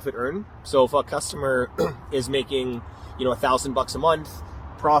the profit earned. So if a customer is making $1,000 a month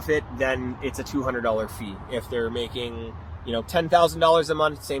profit, then it's a $200 fee. If they're making $10,000 a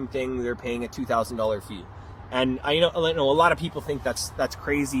month, same thing, they're paying a $2,000 fee. And I know a lot of people think that's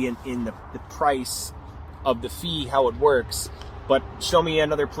crazy in the price of the fee, how it works. But show me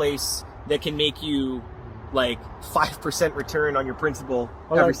another place that can make you like 5% return on your principal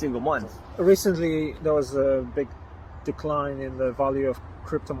every single month. Recently, there was a big decline in the value of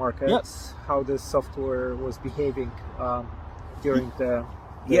crypto markets. How the software was behaving during the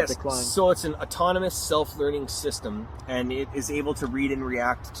decline. So it's an autonomous self-learning system, and it is able to read and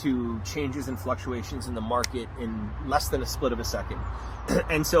react to changes and fluctuations in the market in less than a split of a second.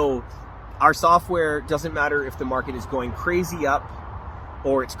 And so our software doesn't matter if the market is going crazy up,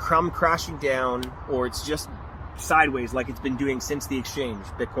 or it's crashing down, or it's just sideways like it's been doing since the exchange.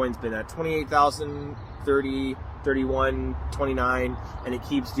 Bitcoin's been at 28,000, 30, 31, 29, and it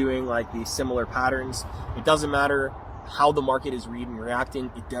keeps doing like these similar patterns. It doesn't matter how the market is reading and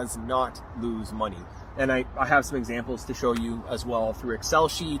reacting, it does not lose money. And I have some examples to show you as well through Excel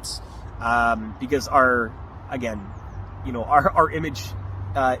sheets, because our image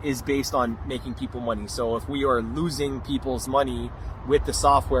is based on making people money. So if we are losing people's money with the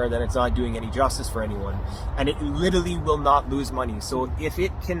software, then it's not doing any justice for anyone. And it literally will not lose money. So if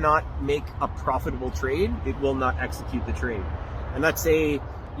it cannot make a profitable trade, it will not execute the trade. And let's say,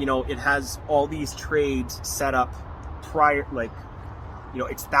 it has all these trades set up prior,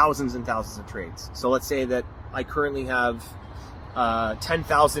 it's thousands and thousands of trades. So let's say that I currently have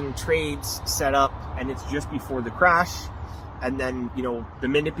 10,000 trades set up, and it's just before the crash. And then, the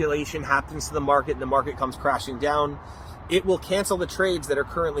manipulation happens to the market and the market comes crashing down. It will cancel the trades that are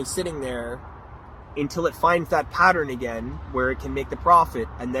currently sitting there until it finds that pattern again where it can make the profit,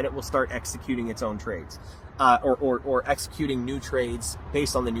 and then it will start executing its own trades, or executing new trades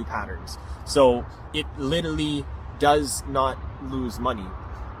based on the new patterns. So it literally does not lose money.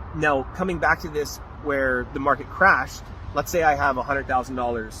 Now, coming back to this where the market crashed, let's say I have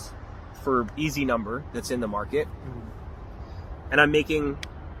 $100,000 for easy number that's in the market, and I'm making,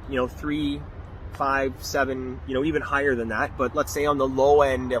 3, 5, 7, even higher than that. But let's say on the low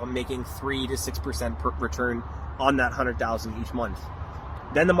end, I'm making 3 to 6% per return on that 100,000 each month.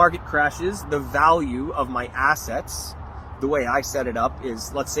 Then the market crashes. The value of my assets, the way I set it up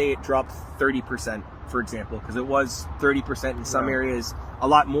is, let's say it dropped 30%, for example, because it was 30% in some areas, a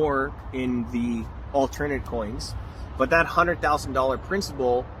lot more in the alternate coins. But that $100,000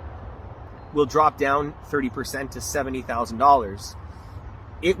 principal will drop down 30% to $70,000.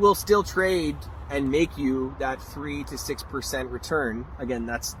 It will still trade and make you that 3 to 6% return. Again,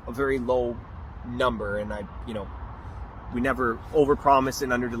 that's a very low number, and we never overpromise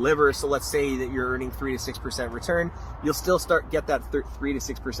and underdeliver. So let's say that you're earning 3 to 6% return, you'll still get that 3 to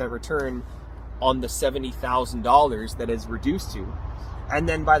 6% return on the $70,000 that is reduced to. And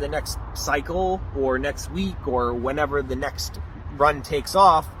then by the next cycle or next week or whenever the next run takes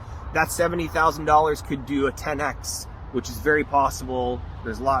off, that $70,000 could do a 10x, which is very possible.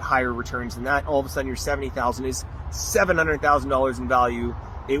 There's a lot higher returns than that. All of a sudden your $70,000 is $700,000 in value.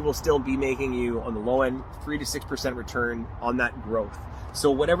 It will still be making you, on the low end, 3 to 6% return on that growth.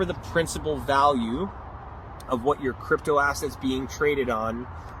 So whatever the principal value of what your crypto assets being traded on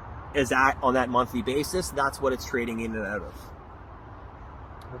is at on that monthly basis, that's what it's trading in and out of.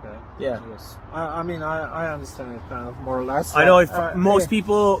 Okay. Yeah. Yes. I mean, I understand it kind of more or less. I know most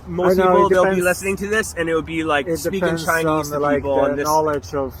people, they'll be listening to this, and it would be like speaking Chinese to people. The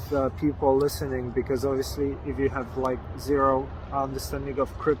knowledge of people listening, because obviously, if you have zero understanding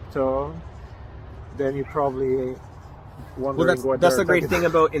of crypto, then you probably wondering what. That's the great thing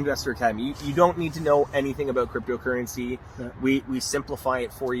about Investor Academy. You don't need to know anything about cryptocurrency. Yeah. We simplify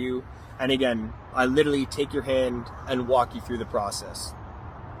it for you, and again, I literally take your hand and walk you through the process.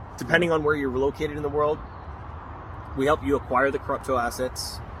 Depending on where you're located in the world, we help you acquire the crypto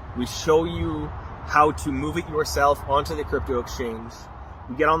assets. We show you how to move it yourself onto the crypto exchange.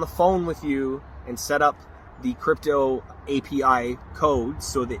 We get on the phone with you and set up the crypto API code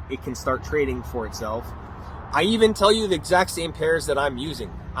so that it can start trading for itself. I even tell you the exact same pairs that I'm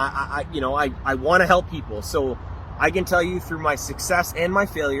using. I want to help people. So I can tell you through my success and my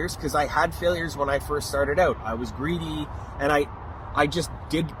failures, because I had failures when I first started out. I was greedy, and I just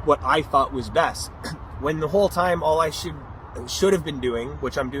did what I thought was best. When the whole time all I should have been doing,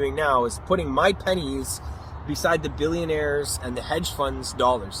 which I'm doing now, is putting my pennies beside the billionaires and the hedge funds'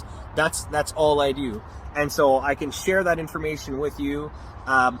 dollars. That's all I do. And so I can share that information with you.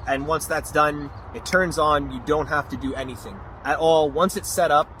 And once that's done, it turns on. You don't have to do anything at all. Once it's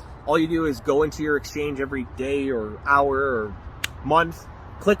set up, all you do is go into your exchange every day or hour or month,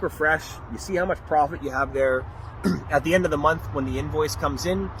 click refresh. You see how much profit you have there. At the end of the month, when the invoice comes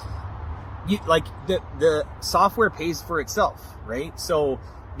in, the software pays for itself, right? So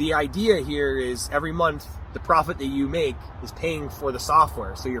the idea here is every month the profit that you make is paying for the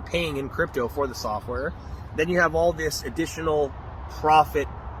software. So you're paying in crypto for the software. Then you have all this additional profit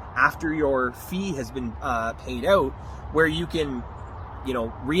after your fee has been paid out, where you can,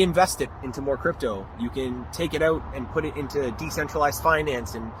 reinvest it into more crypto. You can take it out and put it into decentralized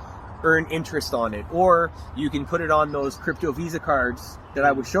finance and earn interest on it, or you can put it on those crypto Visa cards that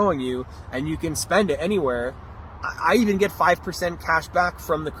I was showing you, and you can spend it anywhere. I even get 5% cash back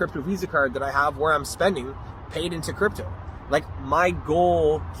from the crypto Visa card that I have where I'm spending paid into crypto. Like, my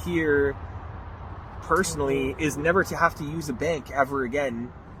goal here personally is never to have to use a bank ever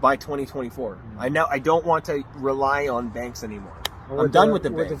again by 2024. I don't want to rely on banks anymore. I'm done with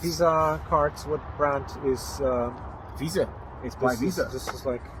the banks. With the Visa cards, what brand is Visa. It's by Visa. This is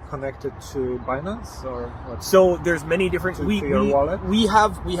like connected to Binance or what? So there's many different. To your wallet? We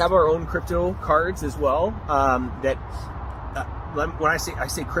have our own crypto cards as well. When I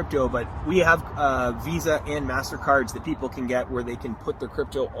say crypto, but we have Visa and MasterCards that people can get where they can put their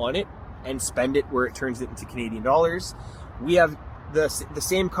crypto on it and spend it where it turns it into Canadian dollars. We have the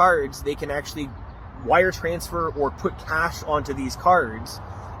same cards. They can actually wire transfer or put cash onto these cards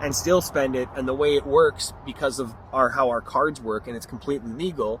and still spend it. And the way it works, because of how our cards work, and it's completely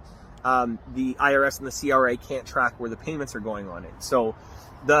legal, the IRS and the CRA can't track where the payments are going on it. So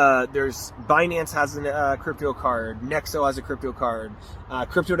there's Binance has a crypto card, Nexo has a crypto card,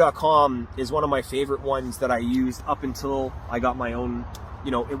 Crypto.com is one of my favorite ones that I used up until I got my own.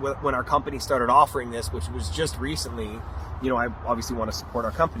 When our company started offering this, which was just recently, I obviously want to support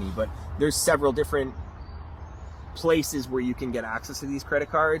our company, but there's several different places where you can get access to these credit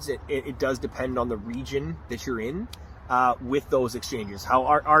cards. It does depend on the region that you're in with those exchanges. How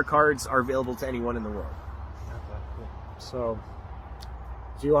our cards are available to anyone in the world. Okay, cool. So,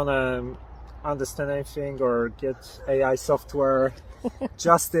 do you want to understand anything or get AI software?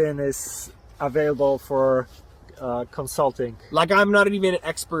 Justin is available for consulting. Like, I'm not even an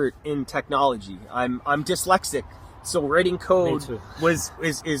expert in technology. I'm dyslexic. So writing code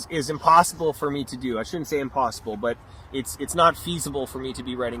is impossible for me to do. I shouldn't say impossible, but it's not feasible for me to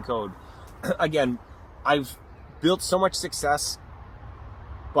be writing code. Again, I've built so much success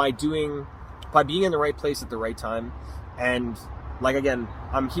by being in the right place at the right time. And like, again,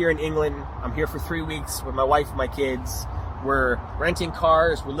 I'm here in England. I'm here for 3 weeks with my wife and my kids. We're renting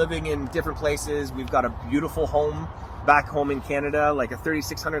cars. We're living in different places. We've got a beautiful home back home in Canada, like a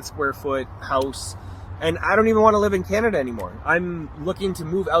 3,600 square foot house. And I don't even want to live in Canada anymore. I'm looking to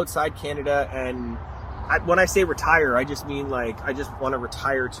move outside Canada, and when I say retire, I just mean like I just want to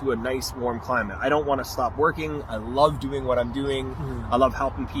retire to a nice warm climate. I don't want to stop working. I love doing what I'm doing. I love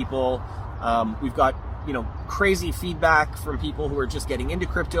helping people. We've got crazy feedback from people who are just getting into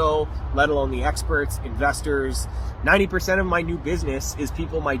crypto, let alone the experts, investors. 90% of my new business is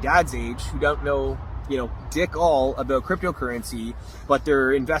people my dad's age who don't know dick all about cryptocurrency, but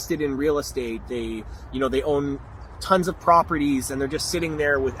they're invested in real estate. They own tons of properties, and they're just sitting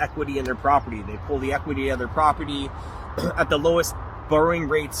there with equity in their property. They pull the equity of their property at the lowest borrowing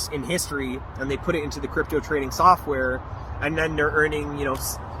rates in history, and they put it into the crypto trading software, and then they're earning,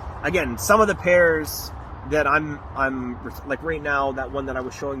 again, some of the pairs that I'm like right now, that one that I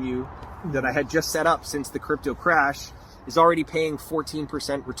was showing you that I had just set up since the crypto crash is already paying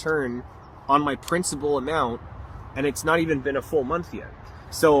 14% return on my principal amount, and it's not even been a full month yet.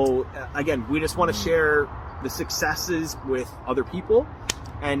 So again, we just want to share the successes with other people,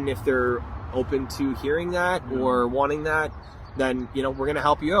 and if they're open to hearing that or wanting that, then we're going to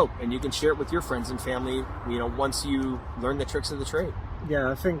help you out, and you can share it with your friends and family once you learn the tricks of the trade. Yeah,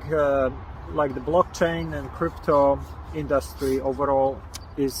 I think like the blockchain and crypto industry overall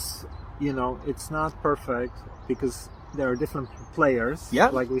is it's not perfect because there are different players. Yeah,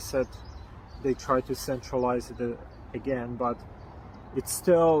 like we said, they try to centralize it again, but it's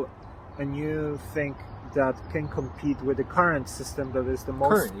still a new thing that can compete with the current system that is the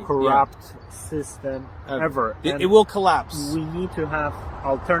most corrupt system ever. It will collapse. We need to have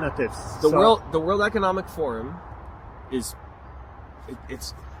alternatives. The World Economic Forum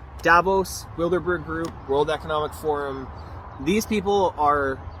it's Davos, Bilderberg Group, World Economic Forum. These people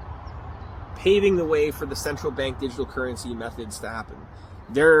are paving the way for the central bank digital currency methods to happen.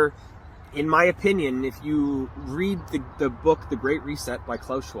 They're, in my opinion, if you read the book The Great Reset by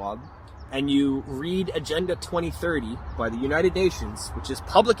Klaus Schwab, and you read Agenda 2030 by the United Nations, which is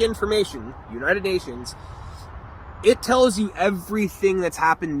public information, United Nations, it tells you everything that's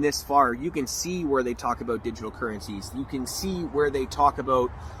happened this far. You can see where they talk about digital currencies. You can see where they talk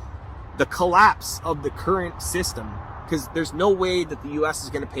about the collapse of the current system because there's no way that the U.S. is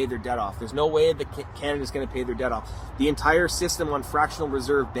going to pay their debt off. There's no way that Canada is going to pay their debt off. The entire system on fractional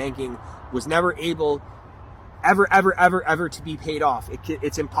reserve banking was never able, ever to be paid off.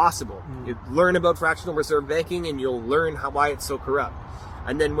 It's impossible. You learn about fractional reserve banking, and you'll learn why it's so corrupt.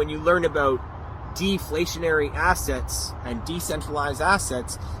 And then when you learn about deflationary assets and decentralized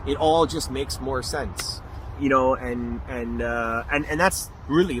assets, it all just makes more sense. You know, and that's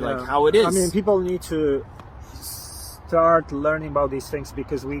really like how it is. I mean, people need to start learning about these things,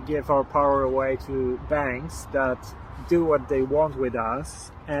 because we give our power away to banks that do what they want with us,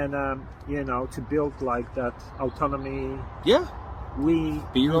 and you know, to build like that autonomy. Yeah, we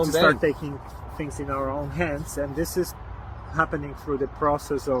be your need own to bank. start taking things in our own hands, and this is happening through the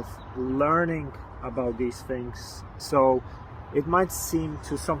process of learning about these things. So it might seem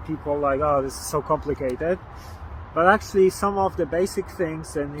to some people like, oh, this is so complicated, but actually some of the basic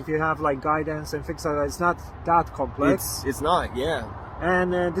things, and if you have like guidance and things like that, it's not that complex. It's not, yeah.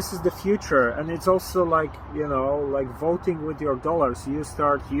 And this is the future. And it's also like, you know, like voting with your dollars. You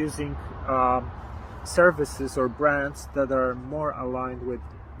start using services or brands that are more aligned with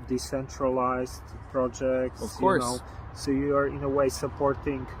decentralized projects. Of course. You know? So you are in a way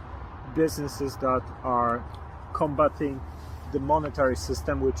supporting businesses that are combating the monetary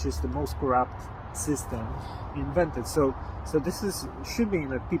system, which is the most corrupt system invented. So this should be in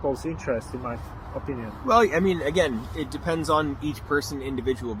the people's interest, in my opinion. Well, I mean, again, it depends on each person,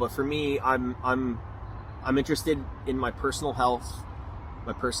 individual. But for me, I'm interested in my personal health,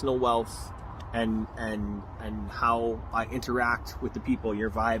 my personal wealth, and how I interact with the people. Your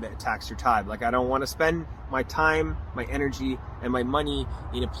vibe at Tax Your Tribe. Like, I don't want to spend my time, my energy, and my money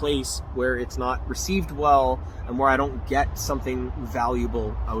in a place where it's not received well and where I don't get something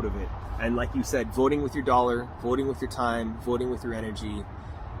valuable out of it. And like you said, voting with your dollar, voting with your time, voting with your energy.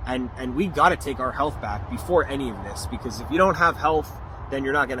 And we got to take our health back before any of this, because if you don't have health, then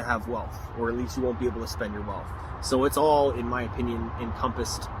you're not going to have wealth, or at least you won't be able to spend your wealth. So it's all, in my opinion,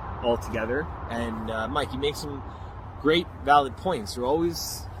 encompassed all together. And Mike, you make some great, valid points. You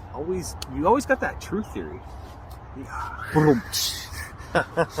always got that truth theory. Boom.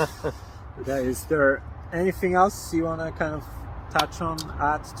 Okay, is there anything else you want to kind of touch on,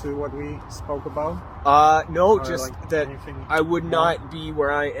 add to what we spoke about? No, Or just like that anything I would more? not be where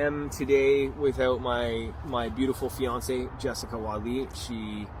I am today without my beautiful fiance, Jessica Wally.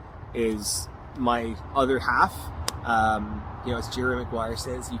 She is my other half. You know, as Jerry McGuire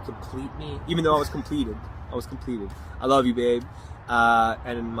says, you complete me. Even though I was completed. I love you, babe.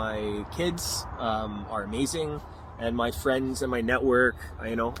 And my kids are amazing. And my friends and my network,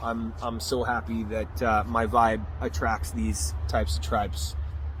 you know, I'm so happy that my vibe attracts these types of tribes.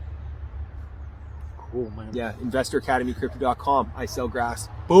 Cool, man. Yeah, InvestorAcademyCrypto.com. I sell grass.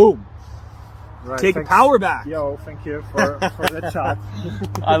 Boom. Right, Taking thanks. power back. Yo, thank you for the chat.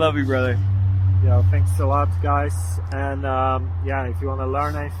 I love you, brother. Yeah, thanks a lot, guys. And yeah, if you want to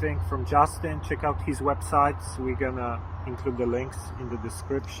learn anything from Justin, check out his website. We're gonna include the links in the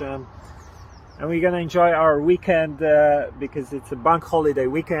description. And we're gonna enjoy our weekend because it's a bank holiday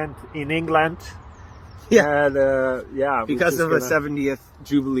weekend in England. Yeah. And yeah, Because of the 70th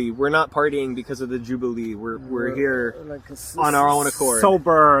Jubilee. We're not partying because of the Jubilee. We're here like on our own accord.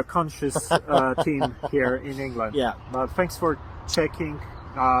 Sober, conscious team here in England. Yeah. But thanks for checking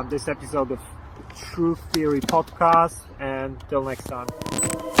this episode of Truth Theory Podcast, and till next time.